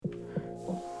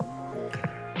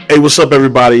Hey, what's up,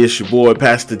 everybody? It's your boy,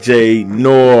 Pastor J.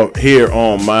 Nor, here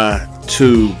on My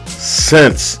 2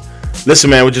 Cents. Listen,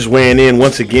 man, we're just weighing in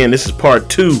once again. This is part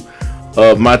 2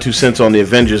 of My 2 Cents on the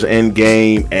Avengers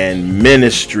Endgame and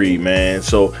ministry, man.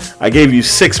 So I gave you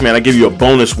 6, man. I gave you a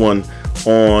bonus one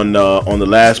on the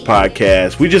last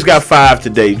podcast. We just got 5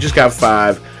 today.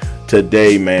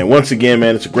 Man. Once again,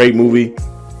 man, it's a great movie.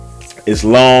 It's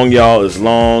long, y'all. It's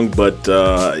long, but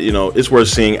it's worth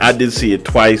seeing. I did see it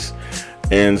twice,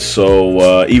 and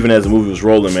so even as the movie was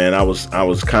rolling, man, I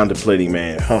was contemplating,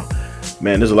 man,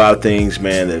 there's a lot of things,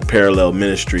 man, that parallel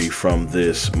ministry from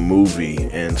this movie.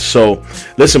 And so,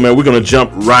 listen, man, we're gonna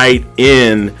jump right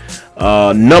in.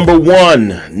 Number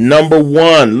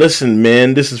one. Listen,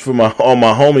 man, this is for all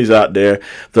my homies out there.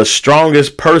 The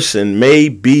strongest person may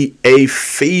be a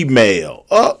female.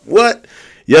 Oh, what?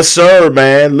 Yes, sir,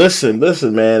 man. Listen,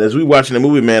 man. As we watching the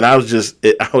movie, man, I was just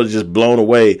blown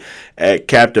away at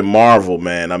Captain Marvel,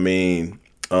 man. I mean,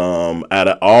 out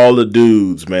of all the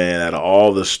dudes, man, out of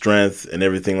all the strength and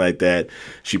everything like that,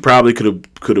 she probably could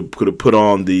have put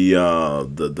on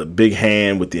the big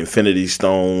hand with the Infinity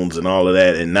Stones and all of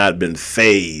that and not been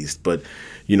phased. But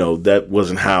that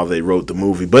wasn't how they wrote the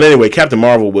movie. But anyway, Captain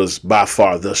Marvel was by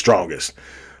far the strongest.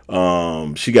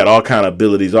 She got all kind of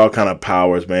abilities, all kind of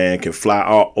powers, man. Can fly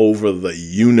all over the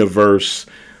universe.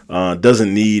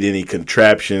 Doesn't need any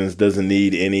contraptions. Doesn't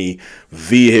need any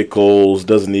vehicles.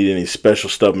 Doesn't need any special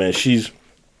stuff, man. She's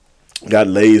got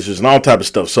lasers and all type of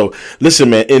stuff. So listen,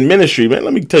 man, in ministry, man,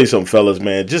 let me tell you something, fellas,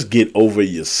 man. Just get over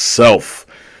yourself,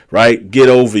 right? Get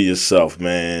over yourself,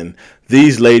 man.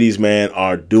 These ladies, man,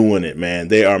 are doing it, man.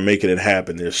 They are making it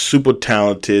happen. They're super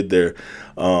talented. They're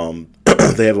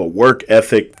they have a work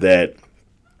ethic that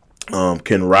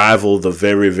can rival the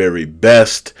very, very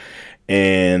best.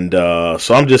 And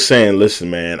so I'm just saying, listen,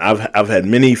 man, I've had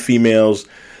many females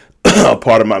a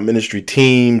part of my ministry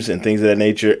teams and things of that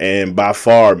nature. And by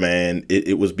far, man,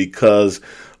 it was because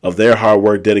of their hard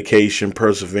work, dedication,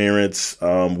 perseverance,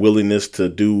 willingness to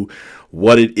do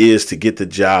what it is to get the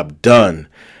job done.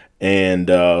 And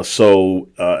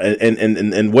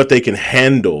and what they can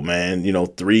handle, man,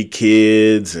 3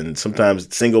 kids and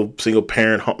sometimes single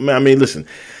parent home. I mean, listen,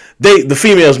 the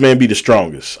females, man, be the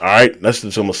strongest. All right. That's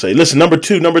what I'm going to say. Listen, number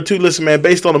two, listen, man,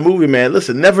 based on the movie, man,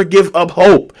 listen, never give up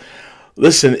hope.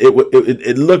 Listen,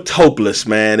 it looked hopeless,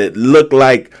 man. It looked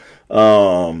like,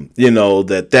 that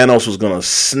Thanos was going to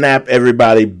snap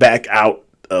everybody back out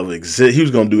of exist. He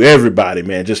was going to do everybody,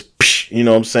 man. Just, you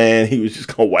know what I'm saying? He was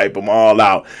just going to wipe them all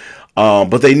out.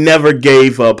 But they never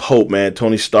gave up hope, man.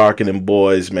 Tony Stark and them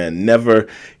boys, man, never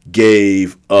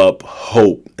gave up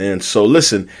hope. And so,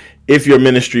 listen, if your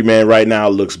ministry, man, right now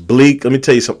looks bleak, let me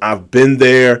tell you something. I've been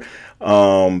there. You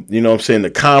know what I'm saying?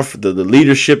 The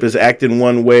leadership is acting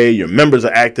one way. Your members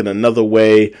are acting another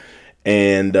way.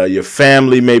 And your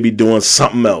family may be doing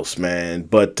something else, man.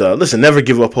 But listen, never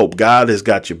give up hope. God has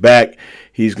got your back.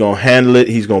 He's going to handle it.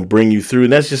 He's going to bring you through.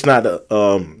 And that's just not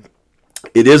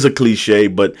it is a cliche,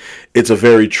 but it's a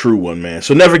very true one, man.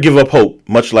 So never give up hope,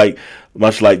 much like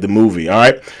the movie. All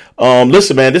right.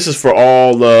 Listen, man, this is for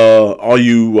all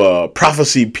you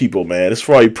prophecy people, man. This is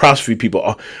for all you prophecy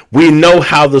people. We know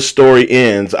how the story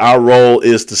ends. Our role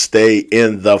is to stay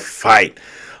in the fight.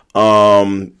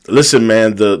 Listen,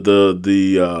 man,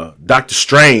 the Doctor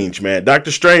Strange, man.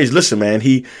 Doctor Strange, listen, man,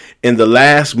 he in the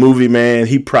last movie, man,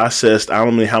 he processed I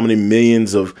don't know how many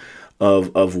millions of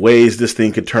ways this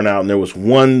thing could turn out, and there was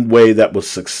one way that was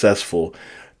successful,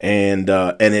 and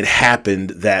it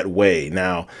happened that way.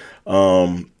 Now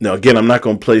again, I'm not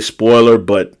going to play spoiler,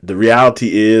 but the reality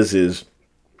is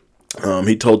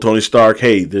he told Tony Stark,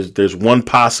 hey, there's one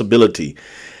possibility.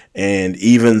 And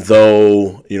even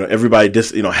though, everybody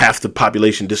half the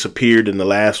population disappeared in the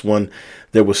last one,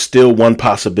 there was still one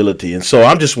possibility. And so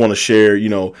I just want to share,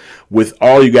 with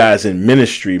all you guys in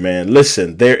ministry, man,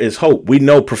 listen, there is hope. We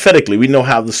know prophetically, we know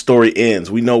how the story ends.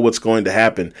 We know what's going to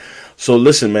happen. So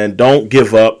listen, man, don't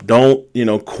give up. Don't,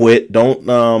 quit.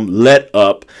 Don't let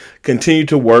up. Continue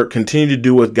to work. Continue to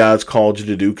do what God's called you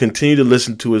to do. Continue to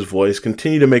listen to his voice.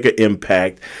 Continue to make an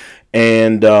impact.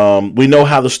 And we know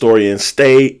how the story ends.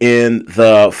 Stay in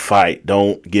the fight.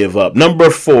 Don't give up. Number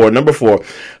four.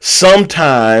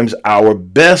 Sometimes our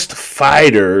best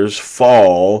fighters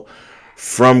fall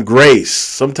from grace.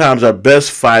 Sometimes our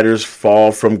best fighters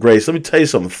fall from grace. Let me tell you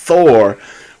something. Thor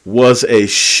was a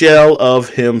shell of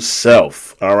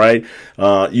himself. All right.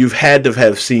 You've had to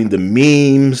have seen the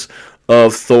memes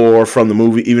of Thor from the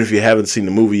movie, even if you haven't seen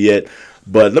the movie yet.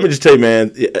 But let me just tell you,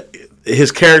 man,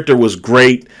 his character was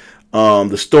great.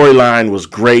 The storyline was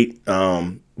great.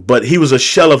 but he was a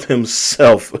shell of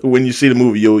himself. When you see the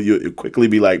movie, you'll quickly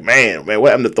be like, man, what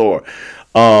happened to Thor?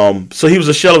 So he was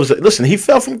a shell of himself. Listen, he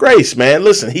fell from grace, man.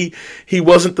 Listen, he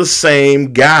wasn't the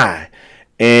same guy.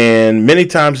 And many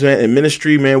times, man, in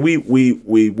ministry, man, we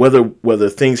whether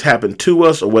things happen to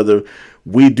us or whether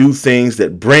we do things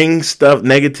that bring stuff,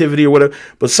 negativity or whatever,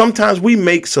 but sometimes we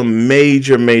make some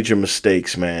major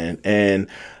mistakes, man. And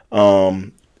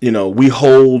we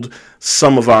hold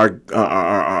some of our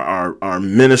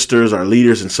ministers, our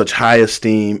leaders in such high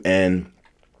esteem, and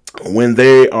when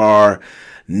they are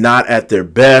not at their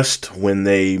best, when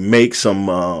they make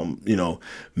some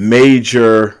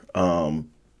major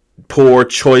poor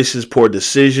choices, poor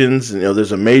decisions,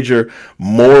 there's a major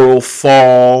moral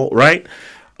fall, right?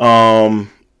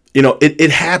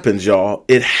 It happens, y'all.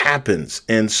 It happens.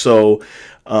 And so,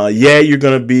 you're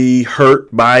going to be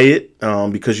hurt by it,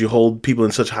 because you hold people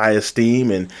in such high esteem,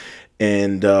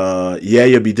 and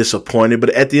you'll be disappointed. But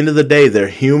at the end of the day, they're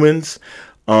humans,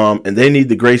 and they need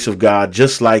the grace of God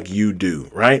just like you do,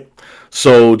 right?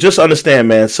 So just understand,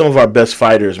 man, some of our best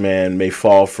fighters, man, may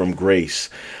fall from grace.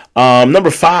 Number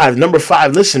five,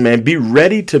 listen, man, be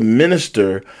ready to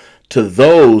minister to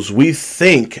those we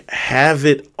think have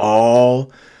it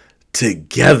all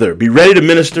together. Be ready to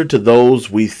minister to those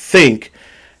we think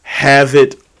have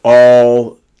it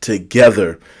all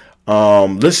together.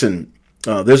 Listen,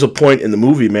 there's a point in the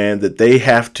movie, man, that they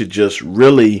have to just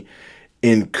really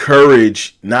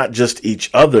encourage not just each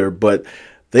other, but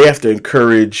they have to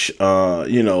encourage,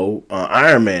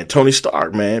 Iron Man, Tony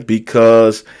Stark, man,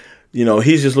 because,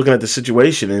 he's just looking at the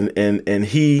situation and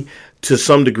he, to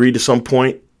some degree, to some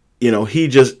point,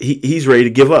 he's ready to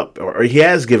give up, or he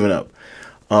has given up.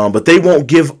 But they won't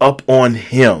give up on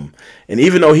him. And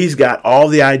even though he's got all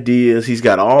the ideas, he's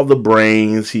got all the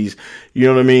brains, he's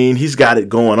got it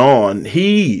going on,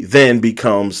 he then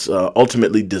becomes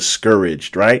ultimately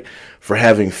discouraged, right, for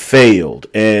having failed.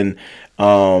 And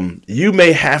you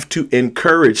may have to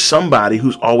encourage somebody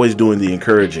who's always doing the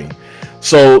encouraging.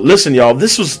 So listen, y'all,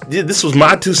 this was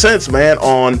my 2 cents, man,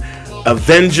 on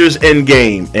Avengers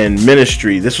Endgame and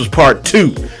ministry. This was part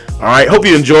 2. All right. Hope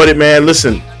you enjoyed it, man.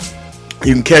 Listen,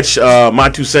 you can catch my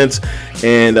 2 cents,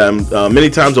 and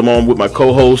many times I'm on with my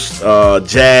co-host,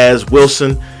 Jazz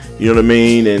Wilson. You know what I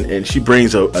mean? And she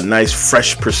brings a nice,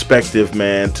 fresh perspective,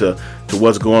 man, to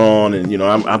what's going on. And,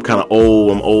 I'm kind of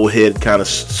old. I'm old head, kind of,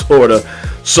 sort of.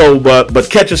 So, but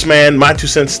catch us, man. My 2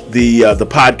 cents, the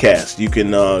podcast. You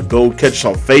can go catch us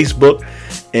on Facebook,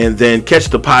 and then catch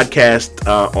the podcast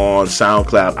on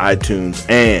SoundCloud, iTunes,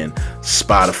 and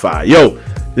Spotify. Yo,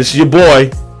 this is your boy,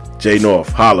 Jay North.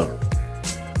 Holla.